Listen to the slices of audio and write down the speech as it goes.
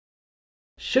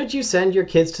Should you send your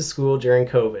kids to school during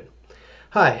COVID?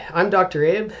 Hi, I'm Dr.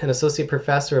 Abe, an associate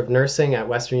professor of nursing at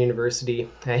Western University.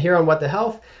 And here on What the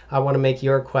Health, I want to make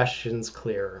your questions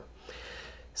clearer.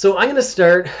 So I'm going to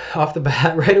start off the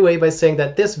bat right away by saying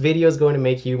that this video is going to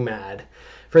make you mad.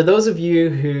 For those of you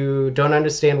who don't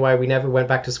understand why we never went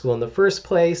back to school in the first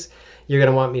place, you're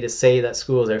going to want me to say that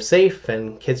schools are safe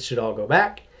and kids should all go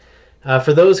back.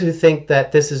 For those who think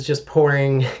that this is just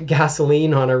pouring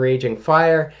gasoline on a raging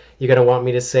fire, you're going to want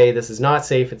me to say this is not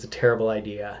safe, it's a terrible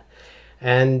idea.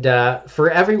 And for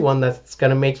everyone, that's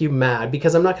going to make you mad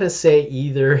because I'm not going to say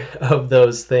either of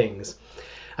those things.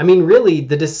 I mean, really,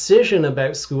 the decision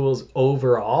about schools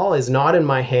overall is not in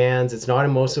my hands. It's not in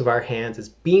most of our hands. It's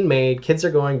being made. Kids are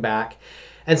going back.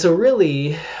 And so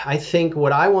really, I think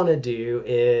what I want to do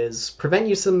is provide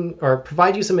you some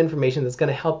information that's going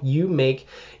to help you make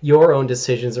your own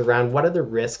decisions around what are the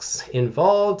risks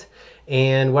involved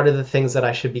and what are the things that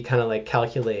I should be kind of like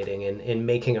calculating in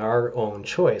making our own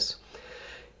choice.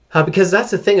 Because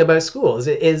that's the thing about schools,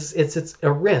 it's a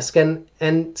risk,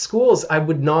 and schools I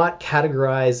would not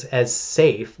categorize as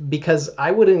safe because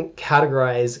I wouldn't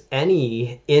categorize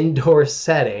any indoor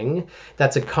setting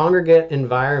that's a congregate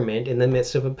environment in the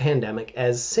midst of a pandemic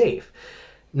as safe.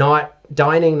 Not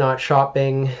dining, not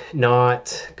shopping,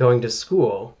 not going to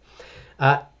school.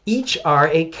 Each are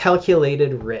a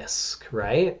calculated risk,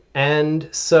 right? And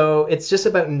so it's just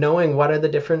about knowing what are the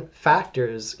different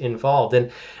factors involved.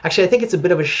 And actually, I think it's a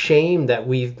bit of a shame that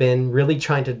we've been really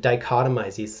trying to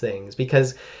dichotomize these things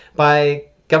because by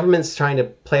governments trying to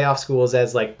play off schools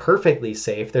as like perfectly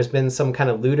safe, there's been some kind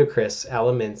of ludicrous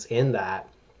elements in that.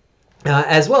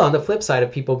 As well, on the flip side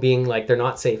of people being like they're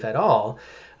not safe at all,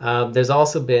 there's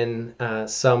also been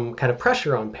some kind of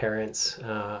pressure on parents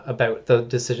about the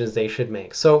decisions they should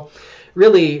make. So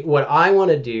really what I want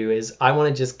to do is I want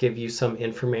to just give you some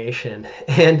information.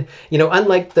 And, you know,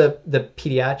 unlike the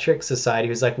Pediatric Society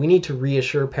who's like, we need to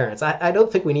reassure parents. I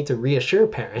don't think we need to reassure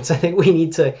parents. I think we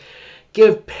need to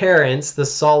give parents the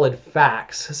solid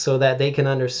facts so that they can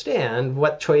understand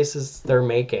what choices they're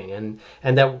making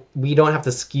and that we don't have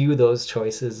to skew those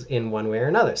choices in one way or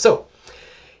another. So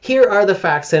here are the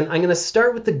facts, and I'm going to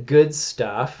start with the good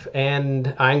stuff,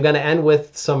 and I'm going to end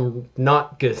with some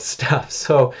not good stuff.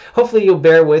 So hopefully you'll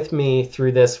bear with me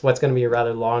through this, what's going to be a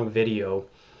rather long video.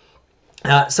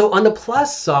 So on the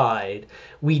plus side,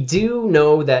 we do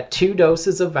know that 2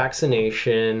 doses of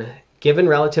vaccination given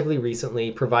relatively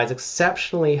recently provides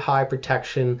exceptionally high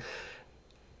protection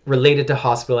related to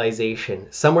hospitalization,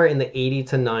 somewhere in the 80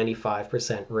 to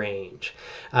 95% range.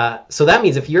 So that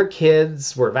means if your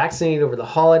kids were vaccinated over the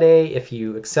holiday, if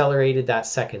you accelerated that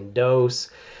second dose,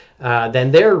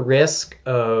 then their risk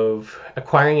of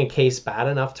acquiring a case bad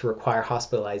enough to require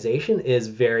hospitalization is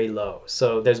very low.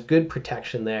 So there's good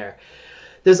protection there.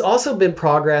 There's also been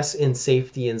progress in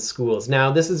safety in schools.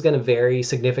 Now, this is going to vary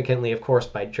significantly, of course,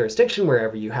 by jurisdiction,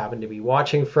 wherever you happen to be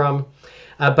watching from.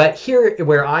 But here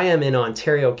where I am in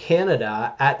Ontario,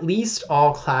 Canada, at least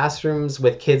all classrooms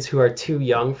with kids who are too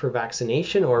young for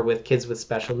vaccination or with kids with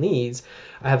special needs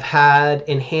have had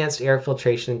enhanced air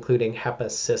filtration, including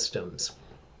HEPA systems.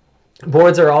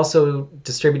 Boards are also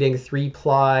distributing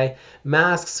 3-ply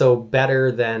masks, so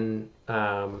better than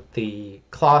the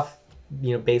cloth,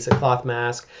 basic cloth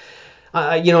mask.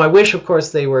 I wish, of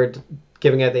course, they were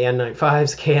giving out the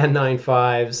N95s,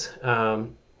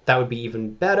 KN95s. That would be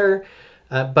even better.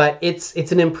 But it's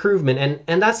an improvement,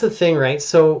 and that's the thing, right?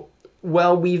 So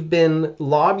while we've been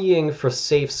lobbying for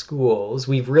safe schools,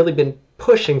 we've really been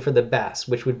pushing for the best,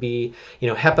 which would be,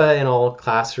 HEPA in all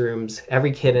classrooms,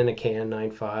 every kid in a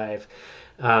KN95,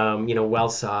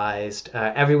 well-sized.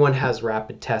 Everyone has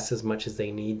rapid tests as much as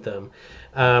they need them.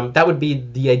 That would be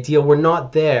the ideal. We're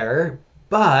not there,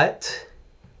 but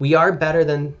we are better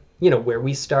than where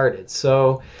we started.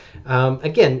 So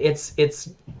again, it's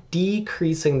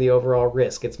decreasing the overall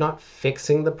risk. It's not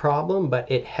fixing the problem,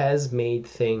 but it has made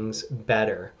things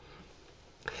better.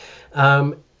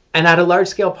 And at a large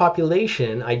scale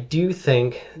population, I do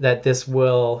think that this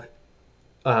will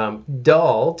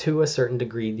dull to a certain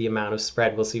degree the amount of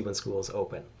spread we'll see when schools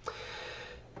open.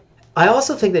 I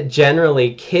also think that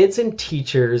generally kids and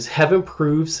teachers have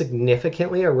improved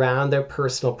significantly around their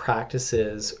personal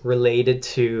practices related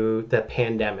to the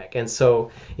pandemic. And so,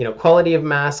 quality of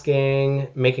masking,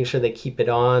 making sure they keep it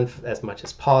on as much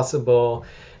as possible,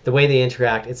 the way they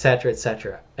interact, et cetera, et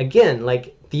cetera. Again,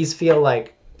 like these feel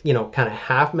like, kind of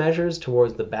half measures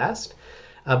towards the best.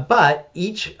 But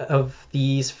each of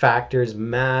these factors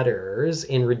matters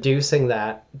in reducing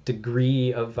that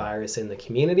degree of virus in the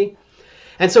community.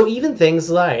 And so even things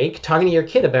like talking to your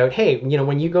kid about, hey,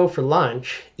 when you go for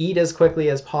lunch, eat as quickly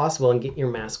as possible and get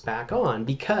your mask back on,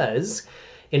 because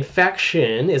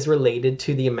infection is related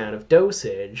to the amount of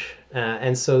dosage.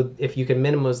 And so if you can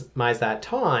minimize that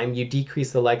time, you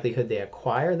decrease the likelihood they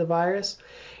acquire the virus.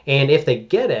 And if they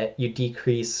get it, you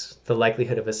decrease the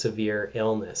likelihood of a severe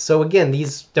illness. So again,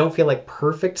 these don't feel like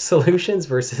perfect solutions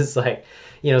versus like,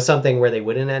 something where they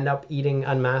wouldn't end up eating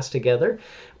unmasked together.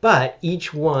 But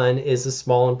each one is a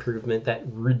small improvement that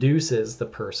reduces the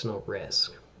personal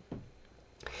risk.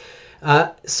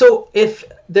 So if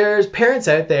there's parents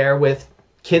out there with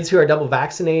kids who are double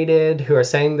vaccinated, who are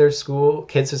sending their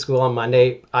kids to school on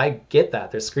Monday, I get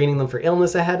that. They're screening them for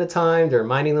illness ahead of time. They're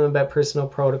reminding them about personal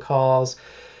protocols.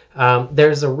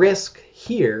 There's a risk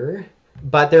here,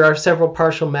 but there are several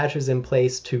partial measures in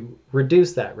place to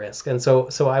reduce that risk. And so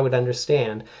I would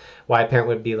understand why a parent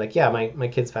would be like, yeah, my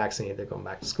kid's vaccinated, they're going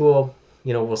back to school,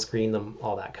 we'll screen them,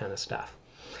 all that kind of stuff.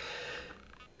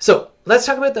 So let's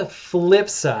talk about the flip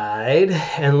side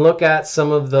and look at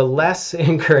some of the less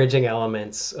encouraging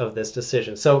elements of this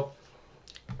decision. So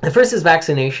the first is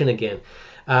vaccination again.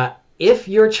 If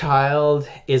your child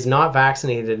is not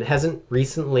vaccinated and hasn't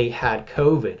recently had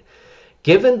COVID,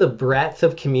 given the breadth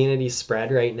of community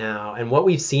spread right now and what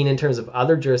we've seen in terms of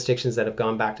other jurisdictions that have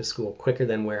gone back to school quicker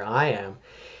than where I am,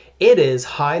 it is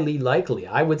highly likely,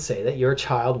 I would say, that your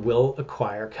child will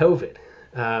acquire COVID.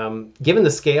 Given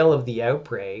the scale of the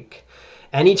outbreak,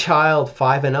 any child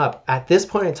 5 and up, at this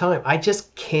point in time, I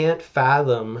just can't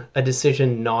fathom a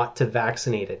decision not to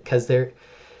vaccinate it, because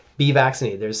be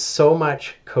vaccinated. There's so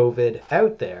much COVID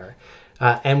out there,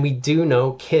 and we do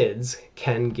know kids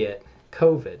can get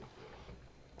COVID.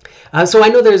 So I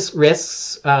know there's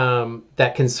risks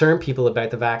that concern people about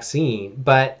the vaccine,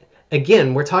 but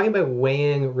again, we're talking about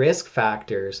weighing risk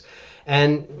factors.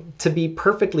 And to be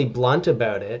perfectly blunt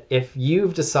about it, if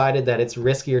you've decided that it's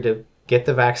riskier to get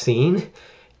the vaccine,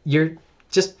 you're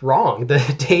just wrong.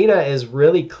 The data is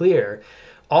really clear.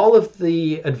 All of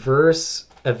the adverse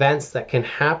events that can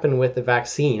happen with the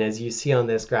vaccine, as you see on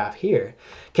this graph here,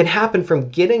 can happen from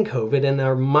getting COVID and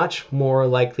are much more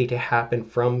likely to happen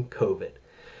from COVID.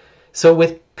 So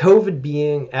with COVID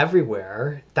being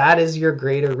everywhere, that is your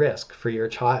greater risk for your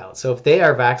child. So if they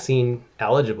are vaccine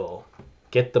eligible,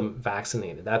 get them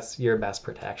vaccinated. That's your best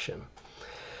protection.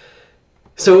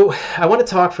 So I want to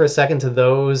talk for a second to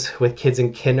those with kids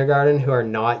in kindergarten who are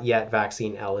not yet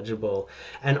vaccine eligible.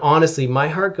 And honestly, my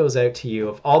heart goes out to you.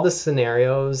 Of all the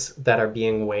scenarios that are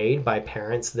being weighed by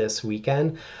parents this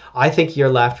weekend, I think you're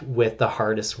left with the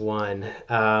hardest one.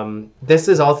 This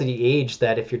is also the age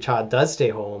that if your child does stay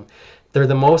home, they're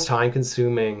the most time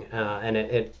consuming, and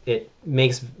it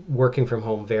makes working from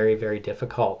home very, very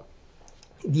difficult.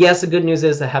 Yes, the good news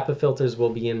is the HEPA filters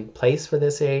will be in place for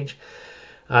this age.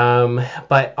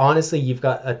 But honestly, you've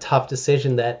got a tough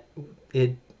decision that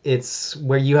it's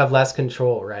where you have less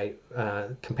control, right?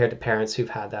 Compared to parents who've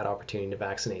had that opportunity to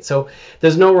vaccinate. So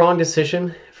there's no wrong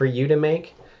decision for you to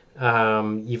make.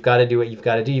 You've got to do what you've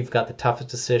got to do. You've got the toughest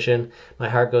decision. My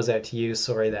heart goes out to you.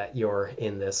 Sorry that you're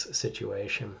in this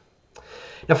situation.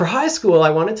 Now for high school, I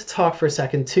wanted to talk for a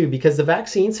second too, because the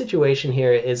vaccine situation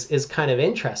here is kind of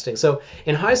interesting. So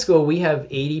in high school, we have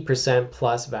 80%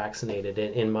 plus vaccinated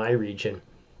in my region,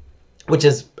 which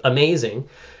is amazing.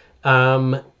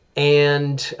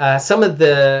 And some of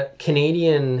the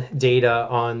Canadian data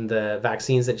on the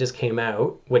vaccines that just came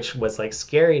out, which was like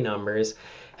scary numbers,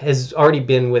 has already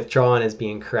been withdrawn as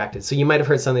being corrected. So you might have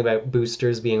heard something about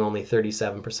boosters being only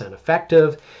 37%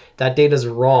 effective. That data's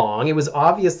wrong. It was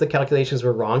obvious the calculations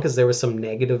were wrong because there were some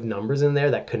negative numbers in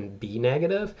there that couldn't be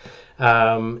negative.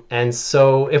 And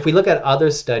so if we look at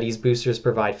other studies, boosters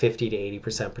provide 50 to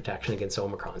 80% protection against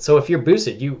Omicron. So if you're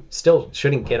boosted, you still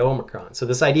shouldn't get Omicron. So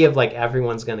this idea of like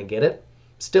everyone's going to get it,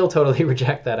 still totally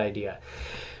reject that idea.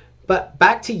 But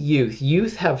back to youth.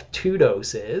 Youth have 2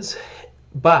 doses.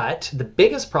 But the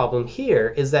biggest problem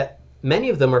here is that many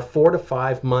of them are 4 to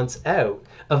 5 months out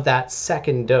of that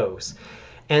second dose.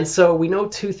 And so we know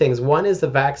 2 things. One is the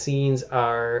vaccines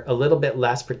are a little bit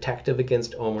less protective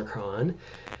against Omicron.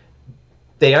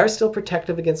 They are still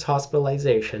protective against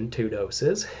hospitalization, 2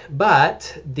 doses,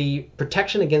 but the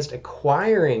protection against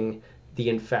acquiring the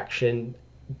infection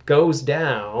goes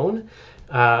down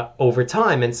over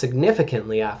time and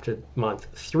significantly after month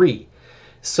 3.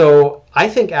 So I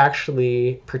think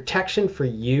actually protection for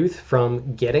youth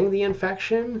from getting the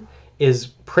infection is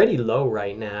pretty low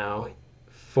right now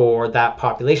for that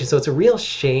population. So it's a real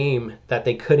shame that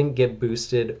they couldn't get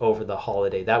boosted over the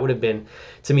holiday. That would have been,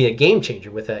 to me, a game changer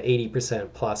with an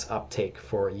 80% plus uptake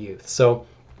for youth. So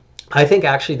I think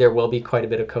actually there will be quite a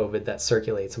bit of COVID that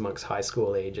circulates amongst high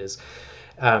school ages.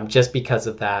 just because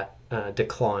of that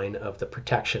decline of the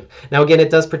protection. Now, again, it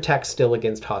does protect still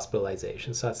against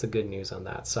hospitalization, so that's the good news on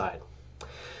that side.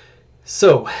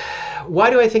 So why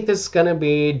do I think this is going to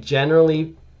be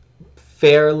generally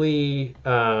fairly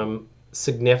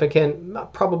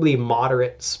significant, probably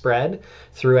moderate spread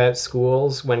throughout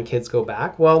schools when kids go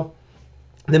back? Well,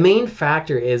 the main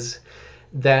factor is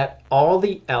that all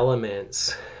the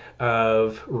elements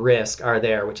of risk are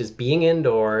there, which is being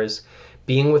indoors,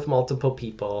 being with multiple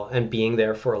people, and being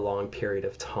there for a long period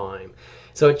of time.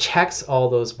 So it checks all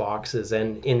those boxes.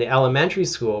 And in the elementary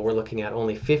school, we're looking at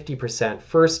only 50%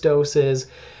 first doses.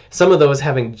 Some of those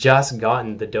having just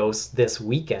gotten the dose this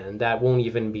weekend, that won't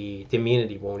even be, the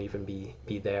immunity won't even be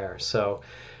there. So,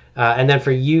 and then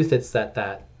for youth, it's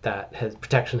that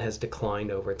protection has declined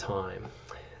over time.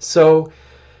 So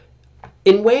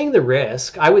in weighing the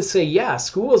risk, I would say, yeah,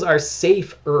 schools are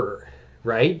safer,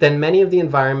 right, than many of the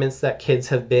environments that kids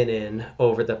have been in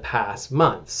over the past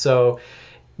month. So,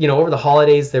 over the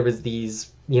holidays, there was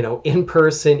these,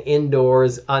 in-person,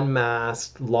 indoors,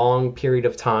 unmasked, long period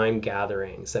of time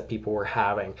gatherings that people were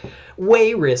having.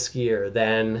 Way riskier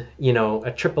than,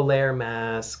 a triple layer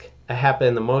mask, a HEPA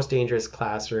in the most dangerous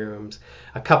classrooms,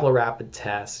 a couple of rapid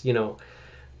tests.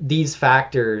 These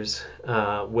factors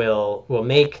will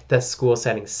make the school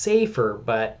setting safer,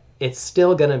 but it's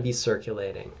still going to be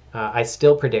circulating. I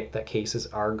still predict that cases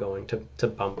are going to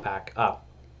bump back up.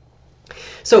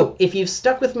 So if you've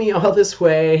stuck with me all this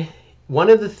way, one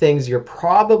of the things you're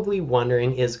probably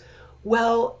wondering is,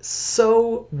 well,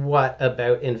 so what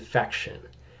about infection,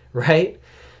 right?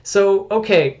 So,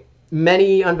 okay,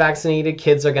 many unvaccinated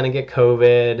kids are going to get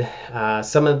COVID.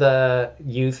 Some of the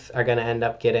youth are going to end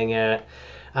up getting it.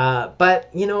 But,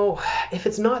 if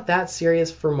it's not that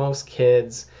serious for most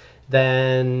kids,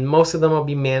 then most of them will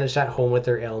be managed at home with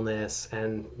their illness.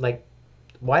 And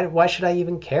why should I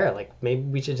even care? Maybe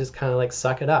we should just kind of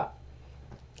suck it up.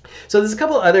 So there's a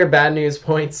couple other bad news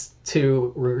points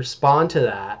to respond to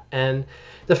that. And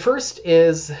the first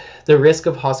is the risk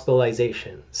of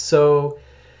hospitalization. So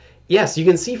yes, you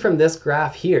can see from this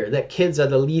graph here that kids are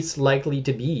the least likely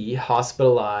to be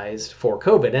hospitalized for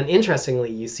COVID. And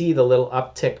interestingly, you see the little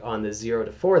uptick on the 0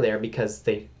 to 4 there because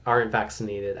they aren't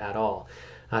vaccinated at all.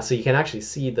 So you can actually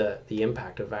see the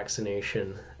impact of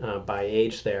vaccination by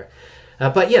age there.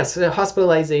 But yes,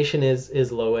 hospitalization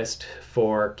is lowest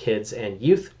for kids and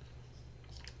youth.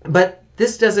 But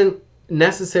this doesn't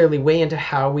necessarily weigh into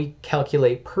how we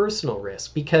calculate personal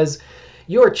risk, because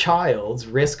your child's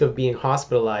risk of being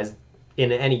hospitalized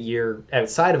in any year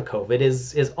outside of COVID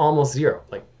is almost zero.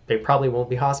 They probably won't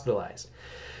be hospitalized.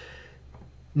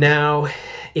 Now,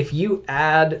 if you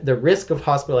add the risk of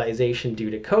hospitalization due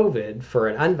to COVID for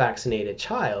an unvaccinated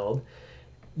child,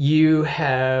 you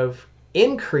have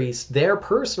increased their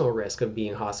personal risk of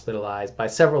being hospitalized by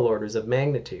several orders of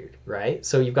magnitude, right?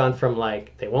 So you've gone from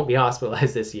they won't be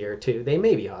hospitalized this year to they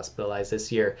may be hospitalized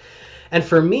this year. And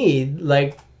for me,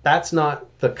 that's not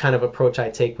the kind of approach I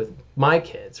take with my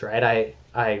kids, right?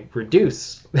 I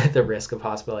reduce the risk of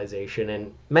hospitalization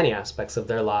in many aspects of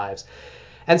their lives.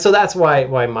 And so that's why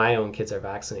my own kids are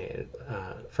vaccinated,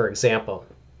 for example.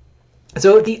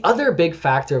 So the other big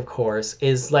factor, of course,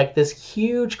 is this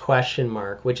huge question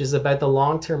mark, which is about the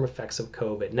long-term effects of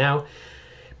COVID. Now,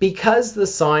 because the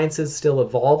science is still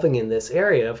evolving in this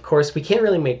area, of course, we can't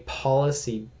really make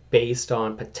policy based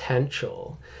on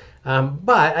potential.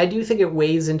 But I do think it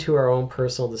weighs into our own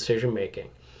personal decision-making.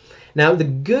 Now, the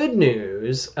good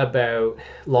news about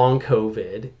long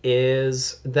COVID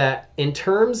is that in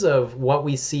terms of what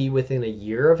we see within a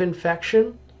year of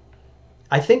infection,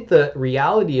 I think the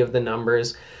reality of the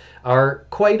numbers are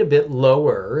quite a bit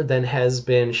lower than has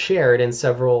been shared in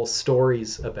several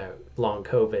stories about long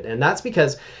COVID. And that's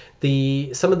because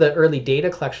some of the early data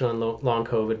collection on long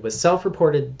COVID was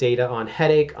self-reported data on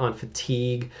headache, on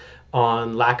fatigue,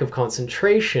 on lack of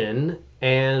concentration,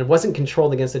 and wasn't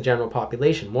controlled against the general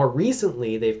population. More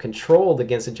recently, they've controlled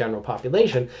against the general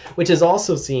population, which is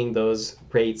also seeing those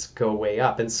rates go way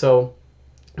up. And so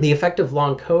the effect of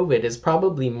long COVID is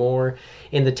probably more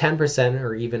in the 10%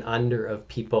 or even under of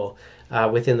people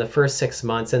within the first 6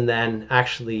 months, and then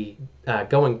actually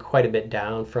going quite a bit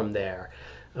down from there.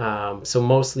 So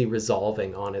mostly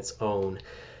resolving on its own.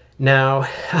 Now,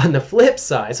 on the flip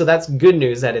side, so that's good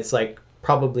news that it's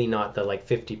probably not the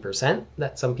 50%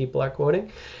 that some people are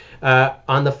quoting.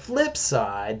 On the flip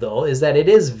side, though, is that it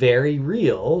is very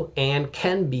real and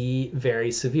can be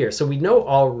very severe. So we know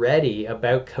already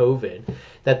about COVID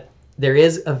that there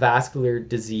is a vascular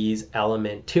disease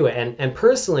element to it. And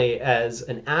personally, as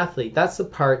an athlete, that's the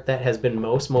part that has been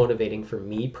most motivating for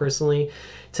me personally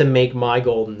to make my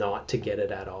goal not to get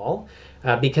it at all.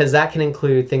 because that can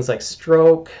include things like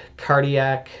stroke,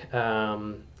 cardiac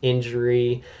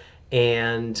injury,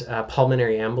 and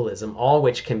pulmonary embolism, all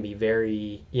which can be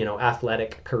very,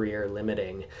 athletic career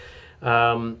limiting.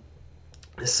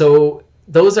 So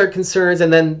those are concerns.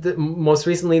 And then most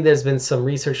recently, there's been some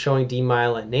research showing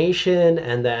demyelination,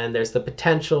 and then there's the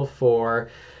potential for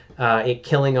it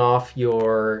killing off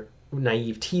your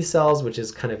naive T cells, which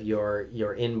is kind of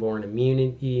your inborn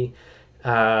immunity,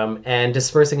 and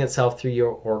dispersing itself through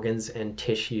your organs and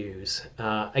tissues.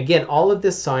 Again, all of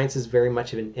this science is very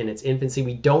much in its infancy.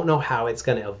 We don't know how it's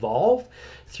going to evolve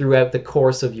throughout the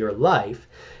course of your life.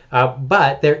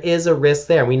 But there is a risk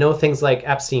there. We know things like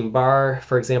Epstein-Barr,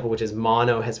 for example, which is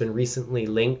mono, has been recently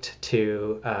linked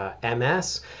to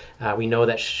MS. We know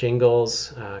that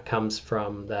shingles comes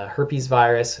from the herpes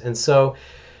virus. And so,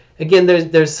 again,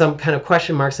 there's some kind of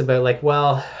question marks about, like,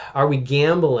 well, are we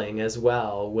gambling as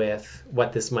well with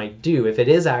what this might do? If it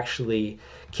is actually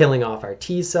killing off our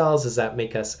T cells, does that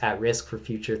make us at risk for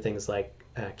future things like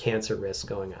cancer risk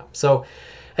going up? So,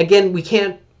 again, we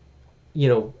can't,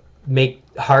 make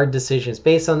hard decisions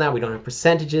based on that. We don't have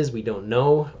percentages. We don't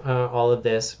know all of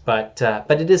this, but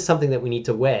it is something that we need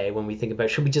to weigh when we think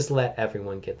about, should we just let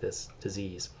everyone get this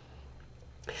disease?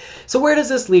 So where does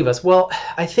this leave us? Well,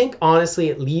 I think honestly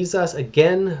it leaves us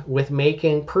again with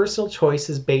making personal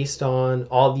choices based on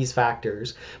all these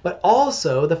factors, but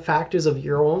also the factors of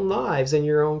your own lives and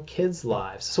your own kids'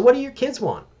 lives. So what do your kids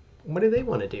want? What do they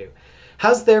want to do?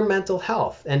 How's their mental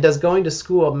health? And does going to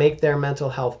school make their mental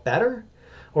health better?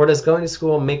 Or does going to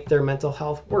school make their mental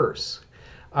health worse?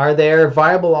 Are there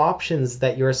viable options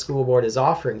that your school board is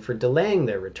offering for delaying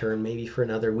their return, maybe for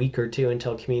another week or two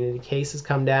until community cases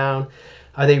come down?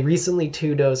 Are they recently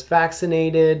 2-dose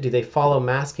vaccinated? Do they follow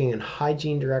masking and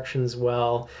hygiene directions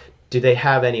well? Do they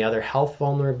have any other health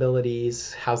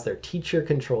vulnerabilities? How's their teacher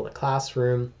control the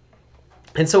classroom?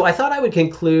 And so I thought I would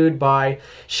conclude by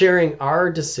sharing our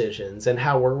decisions and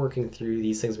how we're working through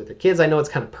these things with the kids. I know it's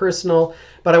kind of personal,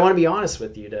 but I want to be honest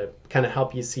with you to kind of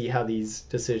help you see how these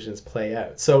decisions play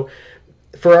out. So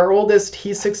for our oldest,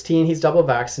 he's 16, he's double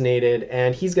vaccinated,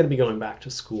 and he's going to be going back to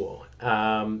school.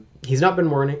 He's not been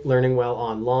learning well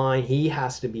online. He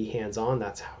has to be hands-on.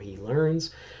 That's how he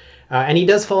learns. And he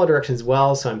does follow directions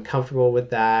well, so I'm comfortable with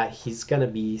that. He's going to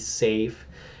be safe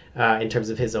in terms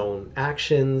of his own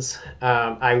actions.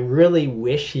 I really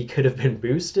wish he could have been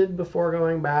boosted before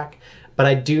going back, but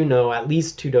I do know at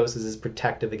least 2 doses is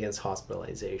protective against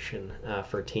hospitalization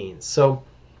for teens. So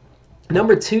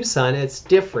number 2 son, it's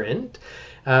different.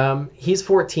 He's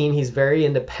 14, he's very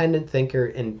independent thinker,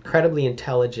 incredibly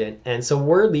intelligent, and so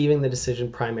we're leaving the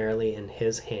decision primarily in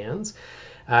his hands.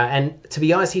 And to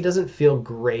be honest, he doesn't feel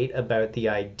great about the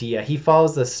idea. He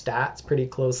follows the stats pretty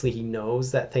closely. He knows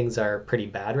that things are pretty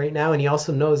bad right now, and he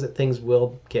also knows that things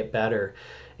will get better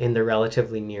in the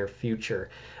relatively near future.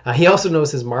 He also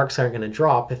knows his marks aren't going to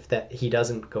drop if he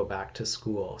doesn't go back to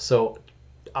school. So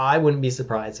I wouldn't be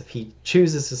surprised if he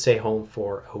chooses to stay home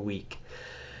for a week.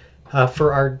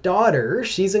 For our daughter,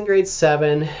 she's in grade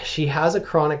 7. She has a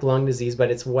chronic lung disease, but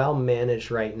it's well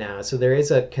managed right now. So there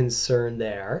is a concern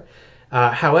there.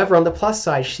 However, on the plus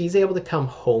side, she's able to come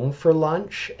home for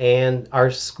lunch, and our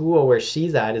school where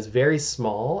she's at is very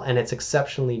small and it's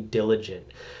exceptionally diligent.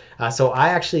 So I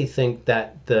actually think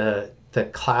that the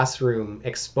classroom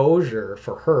exposure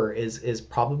for her is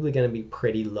probably going to be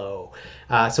pretty low.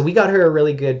 So we got her a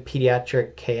really good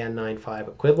pediatric KN95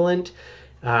 equivalent.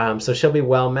 So she'll be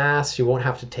well masked. She won't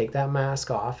have to take that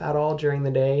mask off at all during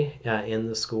the day in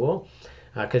the school.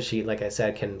 Because she, like I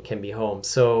said, can be home.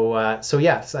 So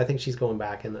yes, I think she's going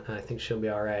back, and I think she'll be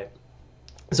all right.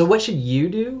 So what should you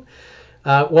do?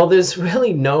 Well, there's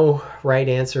really no right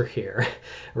answer here,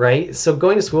 right? So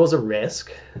going to school is a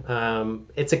risk.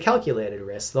 It's a calculated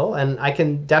risk, though, and I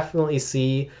can definitely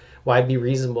see why it'd be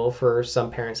reasonable for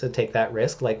some parents to take that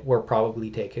risk, like we're probably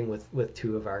taking with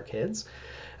 2 of our kids.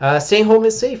 Staying home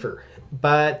is safer,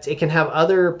 but it can have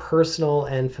other personal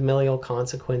and familial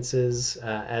consequences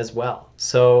as well.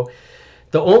 So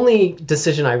the only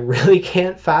decision I really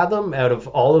can't fathom out of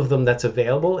all of them that's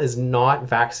available is not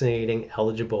vaccinating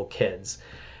eligible kids.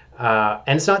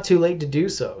 And it's not too late to do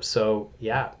so. So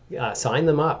yeah, sign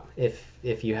them up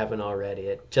if you haven't already.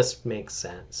 It just makes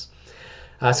sense.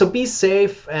 So be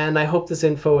safe, and I hope this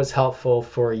info is helpful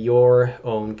for your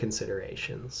own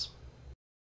considerations.